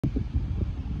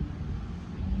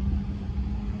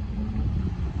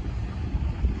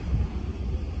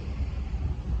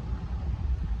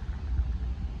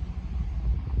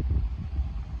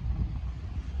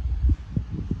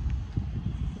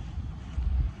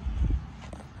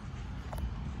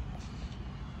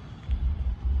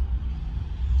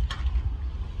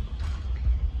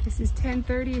This is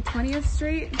 1030 20th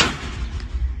Street.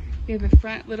 We have a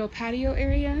front little patio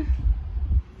area.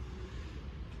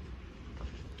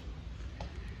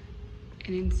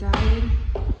 And inside,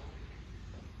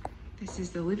 this is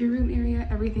the living room area.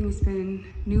 Everything's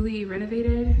been newly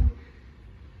renovated.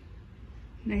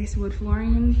 Nice wood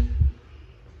flooring.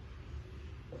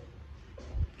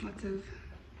 Lots of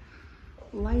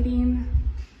lighting.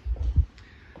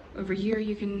 Over here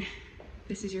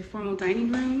this is your formal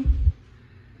dining room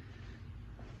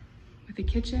with a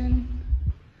kitchen.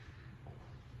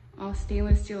 All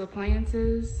stainless steel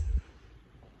appliances.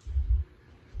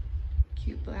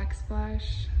 Cute black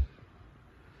splash.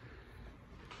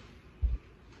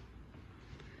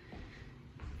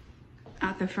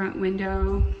 Out the front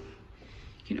window, you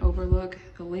can overlook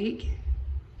the lake,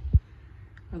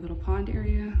 our little pond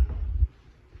area.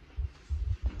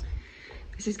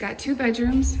 This has got 2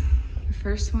 bedrooms. The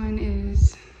first one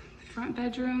is the front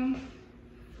bedroom.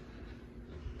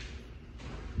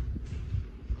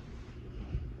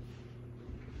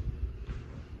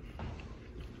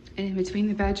 And in between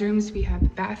the bedrooms, we have the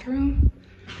bathroom.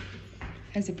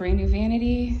 Has a brand new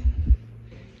vanity,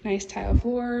 nice tile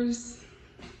floors,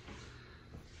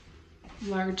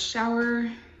 large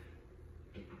shower.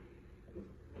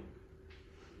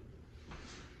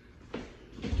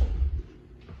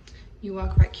 You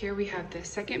walk back here, we have the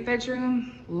second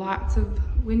bedroom, lots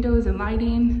of windows and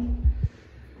lighting,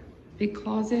 big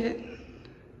closet.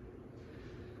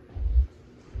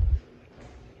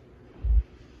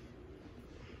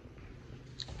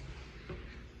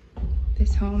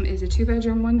 This home is a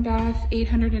 2-bedroom, 1-bath,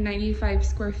 895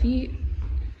 square feet.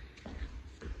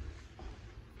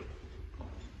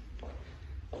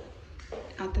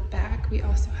 Out the back, we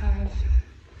also have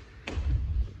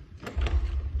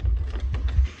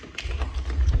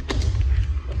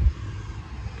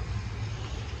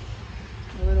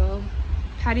a little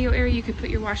patio area. You could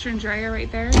put your washer and dryer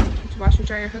right there. It's a washer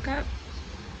dryer hookup.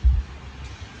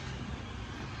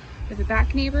 For the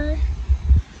back neighbor,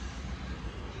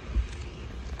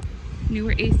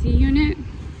 newer AC unit.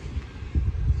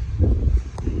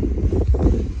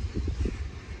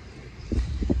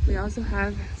 We also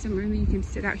have some room you can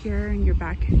sit out here in your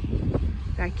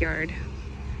backyard.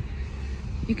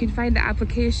 You can find the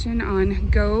application on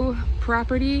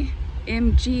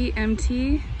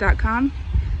gopropertymgmt.com.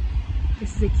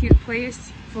 This is a cute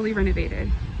place, fully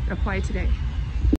renovated. Apply today.